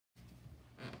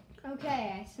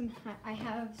Okay, I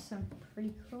have some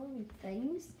pretty cool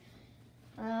things.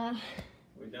 We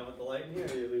done with the light in here, or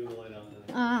are you leaving the light on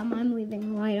then? I'm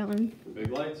leaving the light on. Big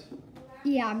lights?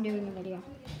 Yeah, I'm doing a video.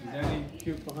 Is there any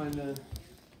cute behind the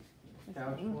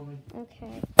couch for me?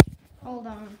 Okay, hold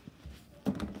on.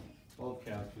 Both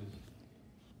couches.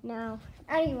 No,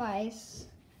 anyways,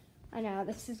 I know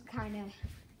this is kind of.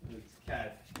 It's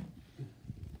cat.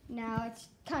 No, it's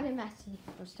kind of messy.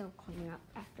 We're still cleaning up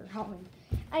after Halloween.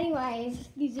 Anyways,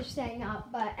 these are staying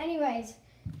up. But anyways,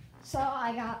 so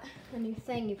I got a new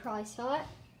thing. You probably saw it.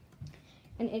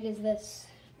 And it is this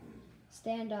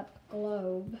stand-up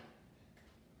globe.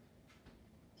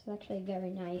 It's actually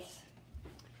very nice.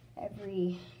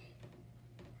 Every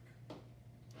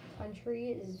country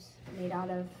is made out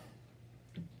of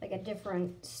like a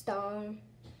different stone.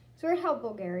 It's weird how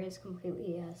Bulgaria is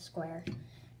completely square.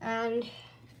 And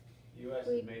U.S.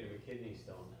 is made of a kidney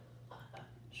stone.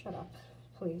 shut up,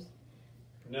 please.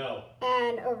 No.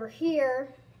 And over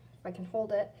here, if I can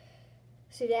hold it,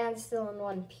 Sudan's still in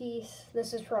one piece.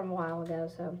 This is from a while ago,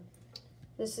 so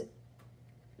this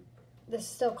is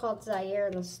still called Zaire,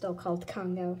 and this is still called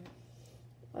Congo.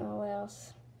 What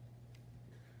else?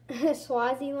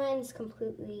 Swaziland's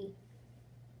completely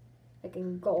like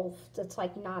engulfed. It's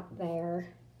like not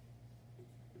there.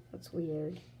 That's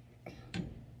weird. There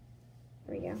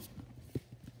we go.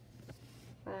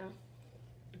 Wow.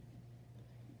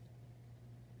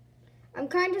 I'm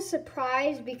kind of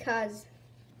surprised because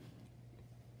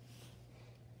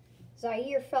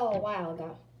Zaire fell a while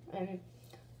ago, and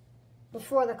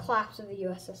before the collapse of the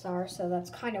USSR, so that's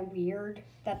kind of weird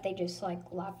that they just like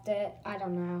left it. I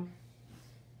don't know.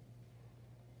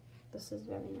 This is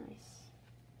very nice.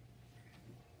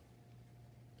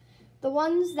 The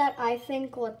ones that I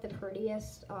think look the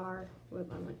prettiest are, wait,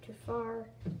 I went too far.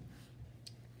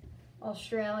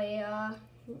 Australia.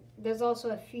 There's also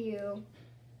a few,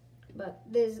 but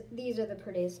these are the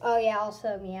prettiest. Oh yeah,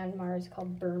 also Myanmar is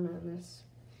called Burma in this.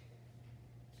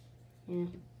 Yeah,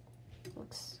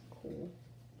 looks cool.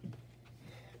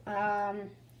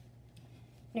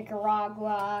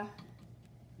 Nicaragua,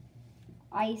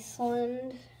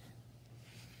 Iceland,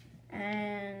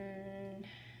 and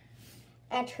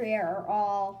Eritrea are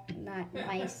all not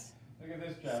nice. Look at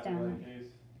this traffic light case.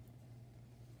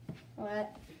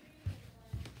 What?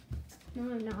 No,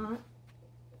 I'm not.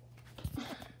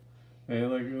 Hey,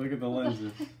 look at the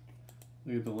lenses.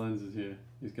 Look at the lenses here.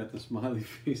 He's got the smiley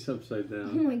face upside Oh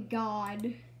down. my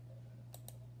god.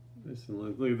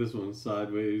 Look at this one,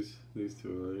 sideways. These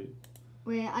two are right.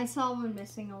 Wait, I saw one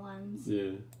missing a lens.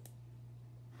 Yeah.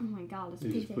 Oh my god, it's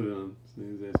He just painted. put it on. So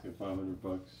he was asking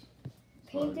 $500.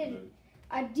 Painted.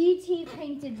 A DT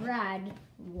painted red.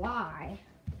 Why?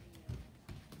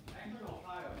 Akron,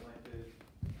 Ohio, like the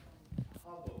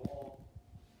hub of all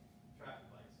traffic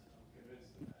lights. I'm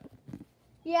convinced of that.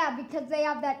 Yeah, because they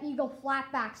have that Eagle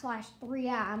flatback /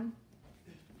 3M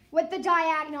with the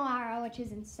diagonal arrow, which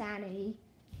is insanity.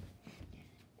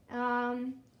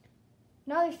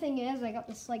 Another thing is I got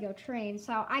this Lego train,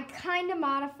 so I kind of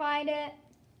modified it.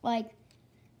 I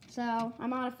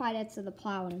modified it so the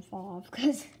plow wouldn't fall off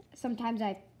because sometimes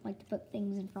I like to put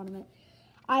things in front of it.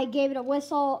 I gave it a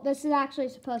whistle. This is actually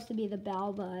supposed to be the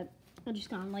bell, but I just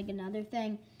got like another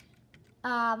thing.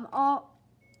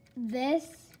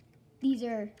 These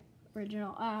are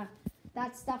original.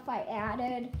 That stuff I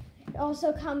added. It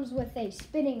also comes with a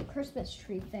spinning Christmas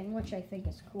tree thing, which I think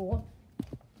is cool.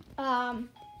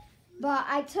 But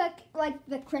I took like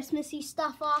the Christmassy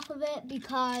stuff off of it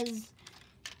because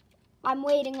I'm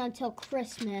waiting until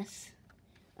Christmas.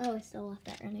 Oh, I still left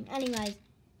that running. Anyways,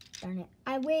 darn it.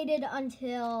 I'm waiting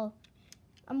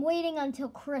until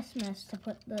Christmas to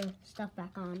put the stuff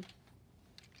back on.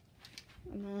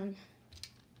 And then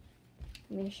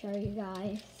I'm going to show you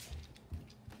guys.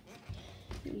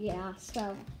 Yeah,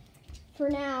 so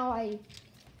for now I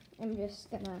am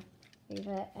just going to leave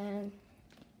it and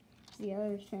the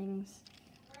other things.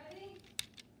 Ready?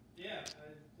 Yeah,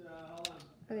 hold on.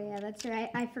 Okay, yeah, that's right.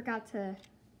 I forgot to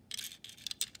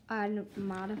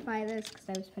modify this because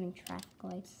I was putting traffic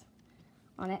lights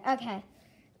on it. Okay,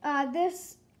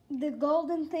 the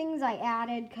golden things I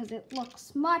added because it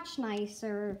looks much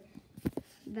nicer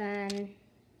than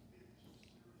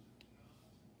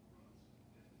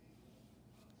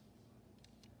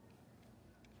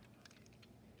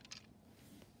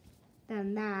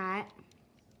that.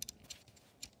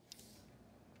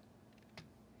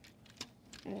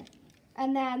 Okay.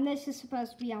 And then this is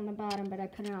supposed to be on the bottom, but I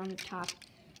put it on the top.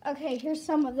 Okay, here's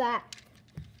some of that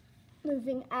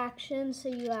moving action so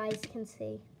you guys can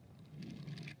see.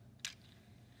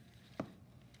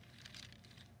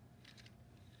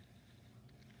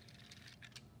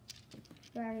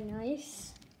 Very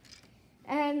nice.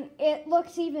 And it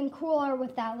looks even cooler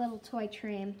with that little toy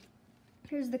train.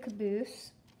 Here's the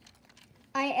caboose.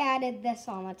 I added this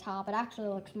on the top. It actually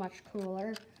looks much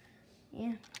cooler.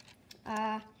 Yeah.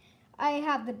 I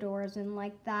have the doors in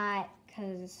like that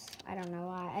because I don't know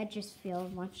why. It just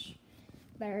feels much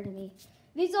better to me.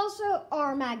 These also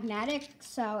are magnetic,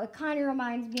 so it kind of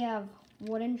reminds me of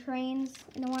wooden trains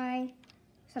in a way,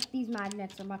 except these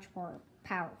magnets are much more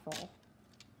powerful.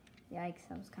 Yikes,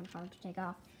 that was kind of hard to take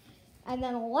off. And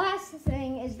then the last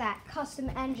thing is that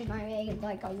custom engine I made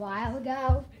like a while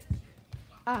ago.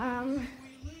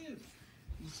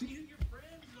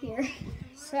 Here.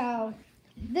 So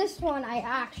this one I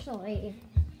actually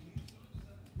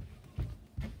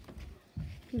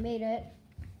made it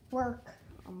work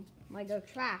on Lego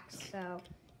tracks. So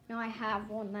now I have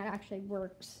one that actually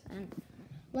works. And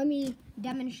let me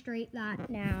demonstrate that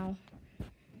now.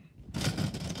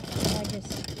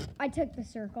 I took the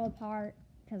circle apart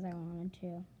because I wanted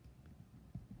to.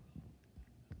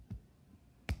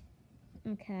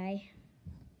 Okay.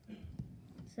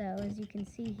 So as you can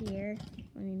see here,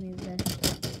 let me move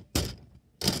this.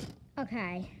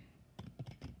 Okay.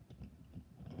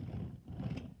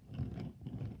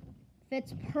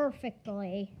 Fits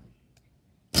perfectly.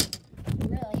 I'm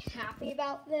really happy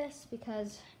about this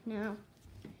because now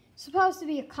it's supposed to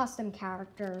be a custom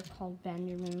character called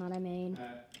Benjamin that I made.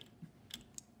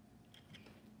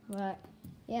 But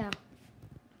yeah,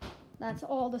 that's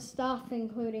all the stuff,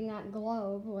 including that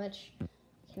globe, which I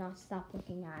cannot stop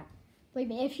looking at. Believe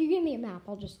me, if you give me a map,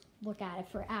 I'll just look at it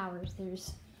for hours.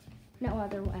 There's no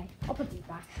other way. I'll put these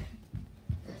back.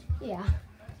 Yeah.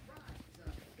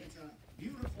 It's a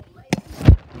beautiful lake.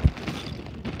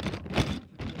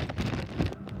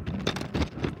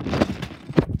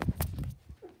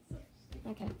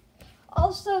 Okay.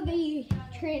 Also, the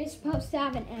train is supposed to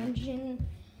have an engine,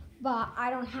 but I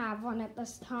don't have one at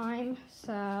this time,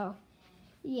 so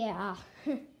yeah.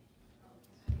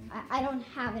 I don't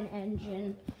have an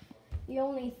engine. The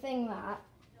only thing that,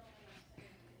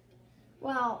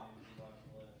 well,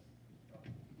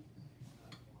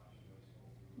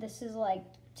 this is like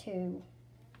two.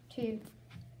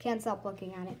 Can't stop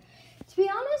looking at it. To be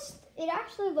honest, it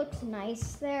actually looks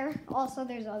nice there. Also,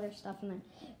 there's other stuff in there.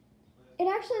 It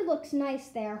actually looks nice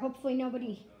there. Hopefully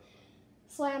nobody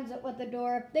slams it with the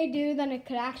door. If they do, then it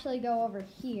could actually go over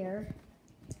here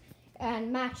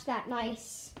and match that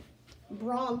nice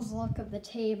bronze look of the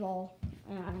table.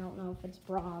 I don't know if it's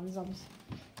bronze.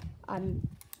 I'm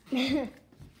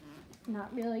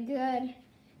not really good.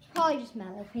 It's probably just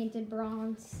metal painted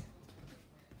bronze.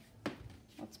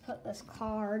 Let's put this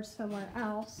card somewhere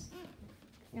else,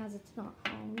 as it's not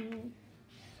Halloween.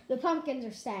 The pumpkins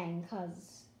are staying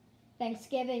because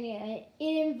Thanksgiving, it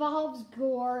involves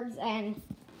gourds, and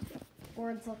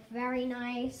gourds look very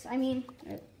nice. I mean,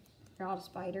 they're all a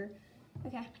spider.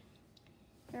 Okay,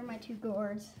 there are my two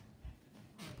gourds.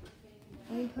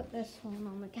 Let me put this one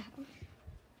on the couch.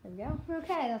 There we go.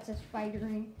 Okay, that's a spider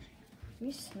ring. Let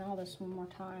me smell this one more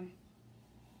time.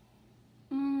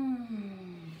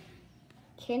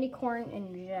 Candy corn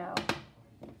and gel.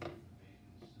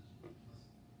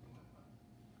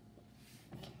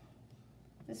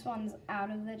 This one's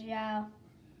out of the gel.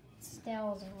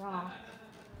 Still is raw.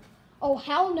 Oh,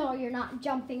 hell no, you're not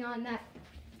jumping on that.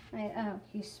 Oh,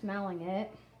 he's smelling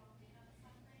it.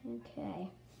 Okay.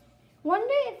 One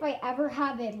day, if I ever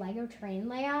have a Lego train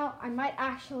layout, I might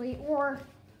actually, or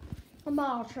a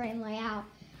model train layout,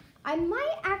 I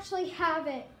might actually have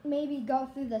it maybe go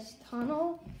through this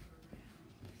tunnel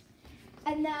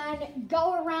and then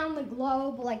go around the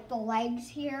globe, like the legs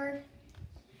here,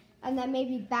 and then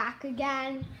maybe back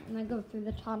again, and then go through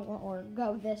the tunnel or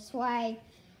go this way.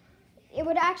 It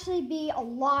would actually be a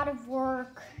lot of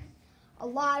work, a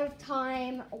lot of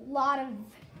time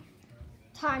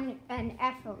and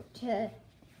effort to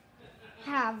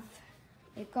have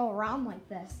it go around like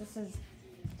this.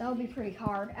 That would be pretty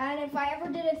hard. And if I ever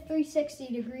did a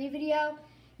 360-degree video,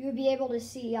 you would be able to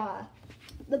see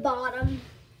the bottom.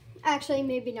 Actually,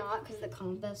 maybe not, because the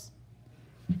compass.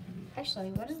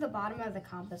 Actually, what does the bottom of the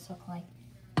compass look like?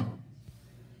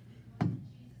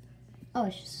 Oh,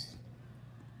 it's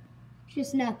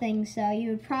just nothing, so you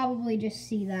would probably just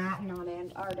see that, not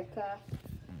Antarctica.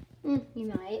 You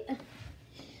might.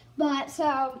 But,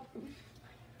 so,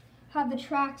 have the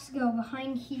tracks go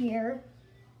behind here,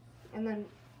 and then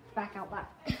back out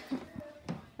that.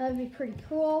 That would be pretty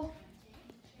cool.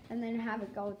 And then have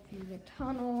it go through the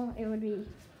tunnel. It would be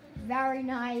very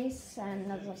nice,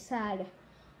 and as I said, it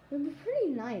would be pretty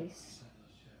nice.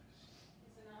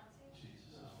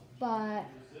 But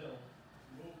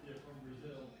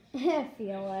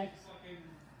Felix.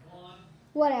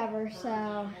 whatever,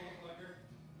 so.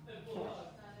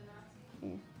 Yeah.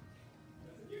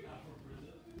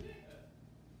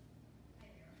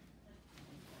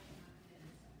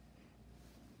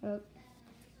 Oh.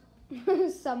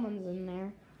 Someone's in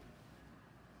there.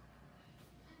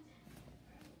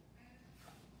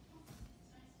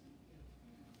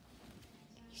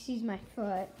 He sees my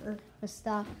foot or the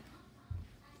stuff.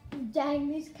 Dang,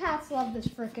 these cats love this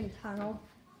freaking tunnel.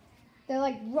 They're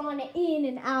like running in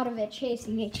and out of it,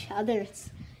 chasing each other. It's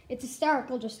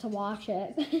hysterical just to watch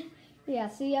it. Yeah,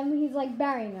 see, he's like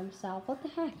burying himself. What the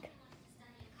heck?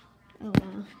 Oh,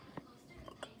 wow.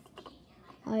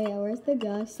 Oh, yeah, where's the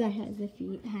ghost that has the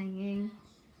feet hanging?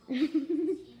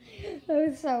 That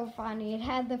was so funny. It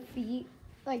had the feet,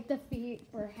 like the feet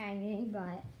were hanging,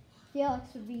 but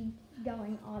Felix would be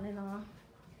going on and off.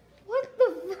 What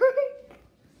the frick?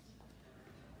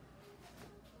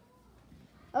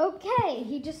 Okay,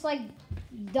 he just like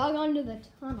dug under the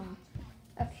tunnel.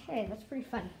 Okay, that's pretty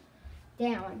funny.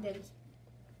 Damn, I did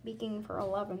speaking for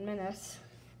 11 minutes.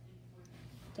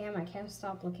 Damn, I can't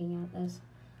stop looking at this.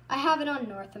 I have it on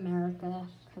North America,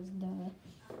 because duh.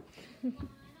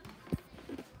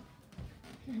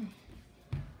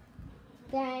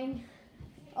 Dang.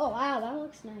 Oh, wow, that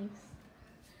looks nice.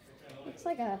 Looks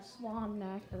like a swan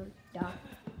neck or duck.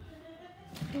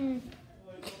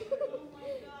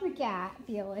 The cat,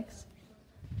 Felix.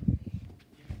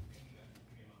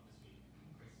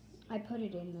 I put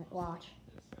it in the watch.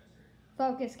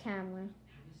 Focus camera.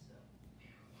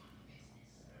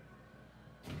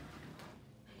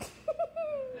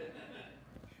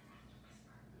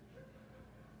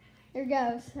 There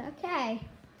goes. Okay.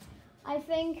 I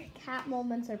think cat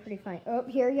moments are pretty funny. Oh,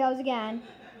 here he goes again.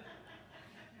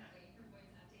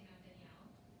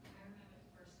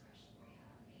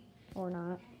 Or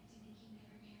not.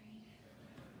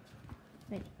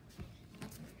 Wait.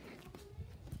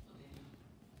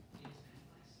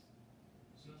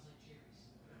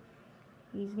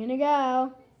 He's gonna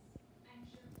go.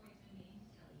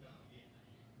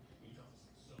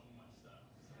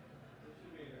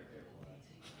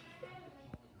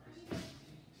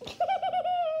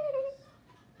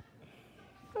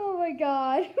 Oh my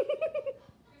god.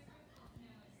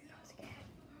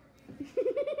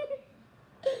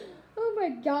 Oh my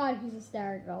god, he's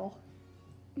hysterical.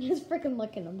 He's freaking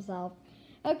licking himself.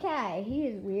 Okay, he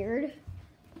is weird.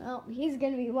 Well, he's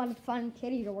gonna be one fun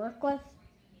kitty to work with.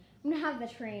 I'm gonna have the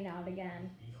train out again.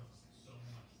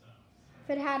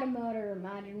 If it had a motor,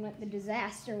 imagine what the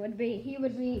disaster would be. He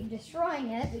would be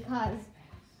destroying it because,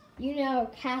 you know,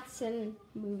 cats and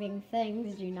moving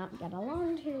things do not get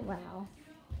along too well.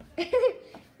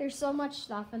 There's so much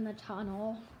stuff in the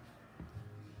tunnel.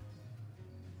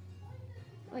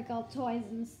 Like all toys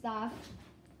and stuff.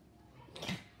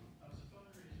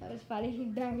 That was funny, he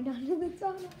buried under the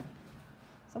tunnel.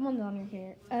 Someone's under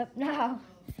here. No.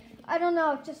 I don't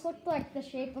know, it just looked like the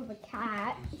shape of a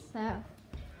cat, so.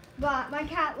 But my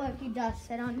cat, look, he does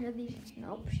sit under these.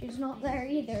 Nope, she's not there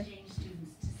either.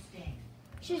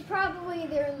 She's probably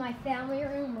either in my family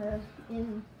room or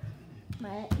in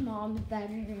my mom's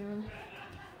bedroom.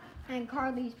 And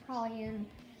Carly's probably in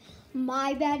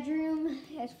my bedroom,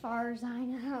 as far as I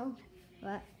know.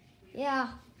 But, yeah.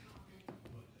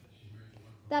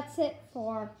 That's it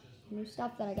for new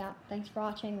stuff that I got. Thanks for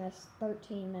watching this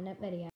 13-minute video.